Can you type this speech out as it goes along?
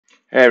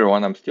Hey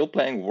everyone, I'm still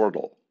playing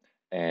Wordle,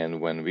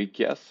 and when we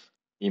guess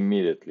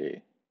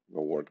immediately the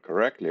word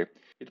correctly,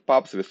 it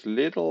pops this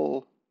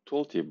little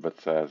tooltip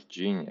that says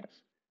genius.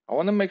 I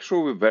want to make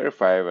sure we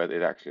verify that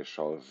it actually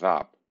shows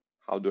up.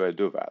 How do I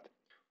do that?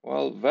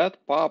 Well, that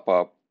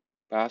pop-up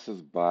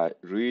passes by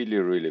really,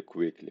 really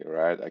quickly,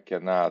 right? I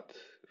cannot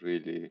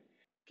really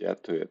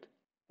get to it.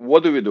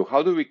 What do we do?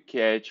 How do we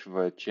catch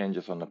the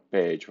changes on a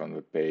page when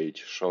the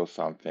page shows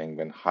something,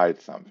 then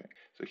hides something?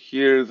 So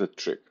here's a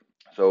trick.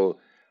 So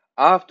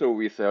after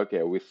we say,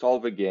 okay, we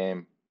solve a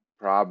game,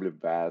 probably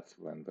that's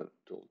when the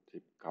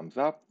tooltip comes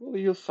up, we'll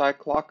use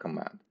cy.clock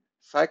command.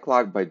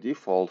 Cy.clock by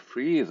default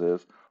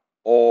freezes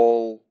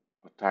all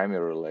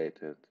timer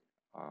related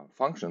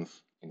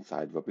functions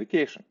inside the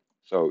application.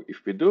 So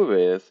if we do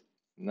this,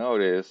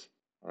 notice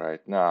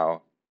right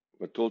now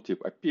the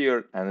tooltip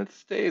appeared and it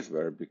stays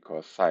there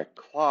because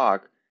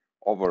cy.clock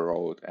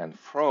overrode and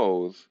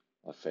froze,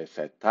 let's say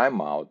set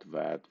timeout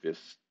that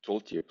this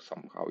tooltip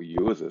somehow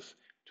uses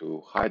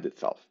to hide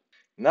itself.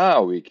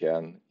 Now we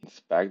can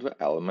inspect the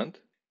element,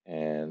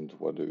 and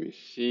what do we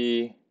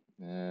see?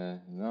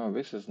 No,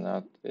 this is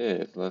not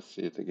it. Let's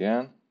see it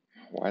again.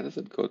 Why does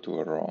it go to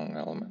a wrong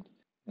element?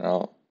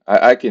 No,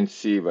 I can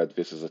see that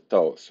this is a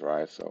toast,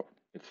 right? So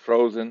it's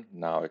frozen.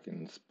 Now I can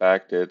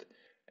inspect it,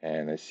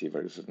 and I see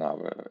there is now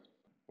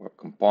a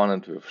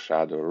component with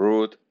shadow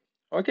root.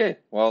 Okay,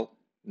 well,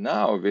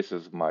 now this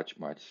is much,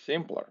 much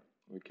simpler.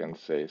 We can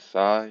say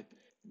cy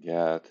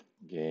get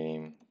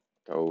game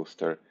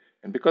toaster.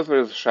 And because there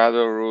is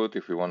shadow root,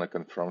 if we want to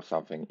confirm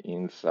something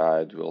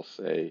inside, we'll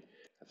say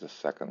as a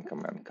second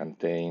command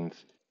contains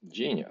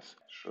genius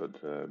should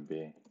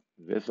be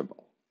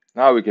visible.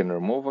 Now we can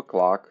remove a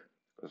clock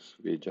because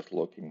we're just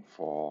looking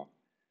for,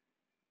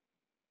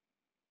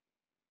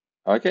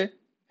 okay,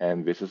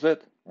 and this is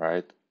it,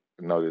 right?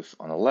 Notice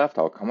on the left,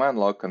 our command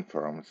log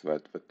confirms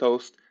that the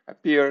toast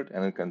appeared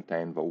and it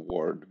contained the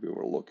word we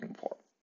were looking for.